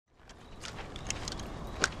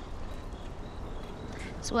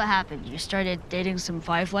So what happened? You started dating some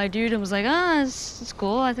Firefly dude and was like, ah, it's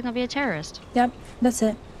cool. I think I'll be a terrorist. Yep, that's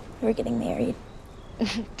it. We're getting married.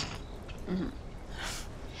 Mm-hmm.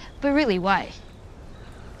 But really, why?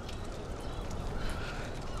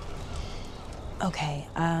 Okay,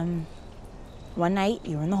 one night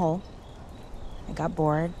you were in the hole. I got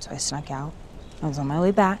bored, so I snuck out. I was on my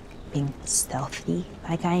way back, being stealthy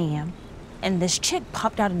like I am. And this chick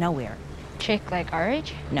popped out of nowhere. Chick like our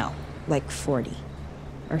age? No, like 40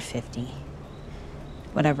 or 50.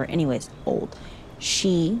 Whatever, anyways, old.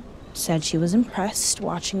 She said she was impressed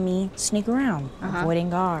watching me sneak around, avoiding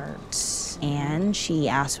guards. And she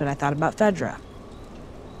asked what I thought about Fedra.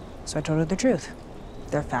 So I told her the truth.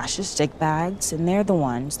 They're fascist dickbags, and they're the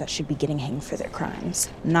ones that should be getting hanged for their crimes,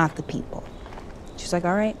 not the people. She's like,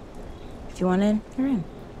 all right, if you want in, you're in.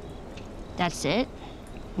 That's it?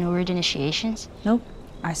 No weird initiations? Nope.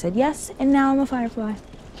 I said yes, and now I'm a Firefly.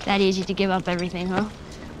 That easy to give up everything, huh?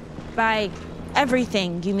 By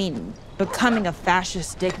everything, you mean becoming a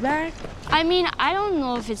fascist dickbag? I mean, I don't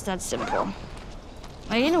know if it's that simple.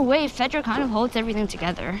 Like, in a way, Fedra kind of holds everything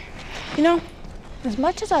together. You know, as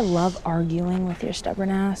much as I love arguing with your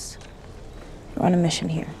stubborn ass, you're on a mission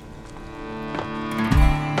here.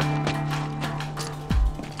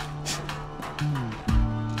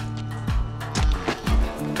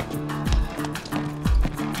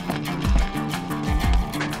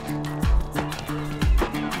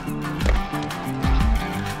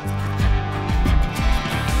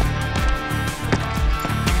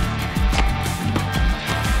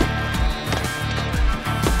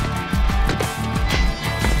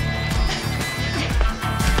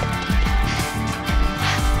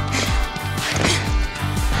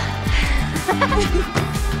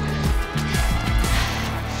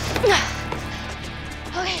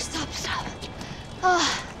 Okay, stop.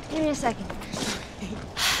 Oh, give me a second.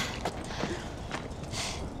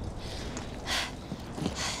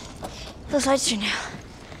 Those lights are new.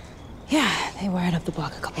 Yeah, they wired up the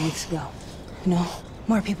block a couple weeks ago. You know,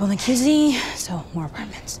 more people in the QZ, so more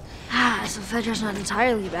apartments. Ah, so Fedra's not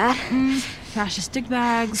entirely bad. Fascist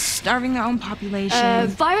dickbags, starving their own population.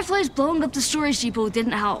 Fireflies blowing up the storage depot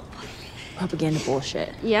didn't help. Propaganda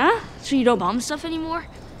bullshit. Yeah? So you don't bomb stuff anymore?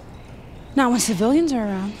 Not when civilians are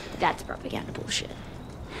around. That's propaganda bullshit.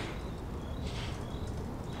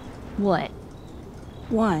 What?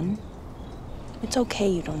 One, it's okay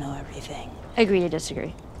you don't know everything. Agree to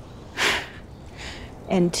disagree.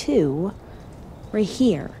 And two, we're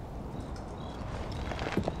here.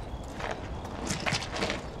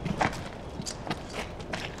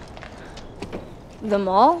 The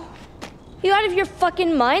mall? You out of your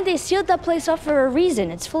fucking mind? They sealed that place off for a reason.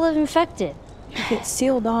 It's full of infected. If it's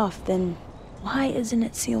sealed off, then why isn't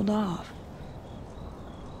it sealed off?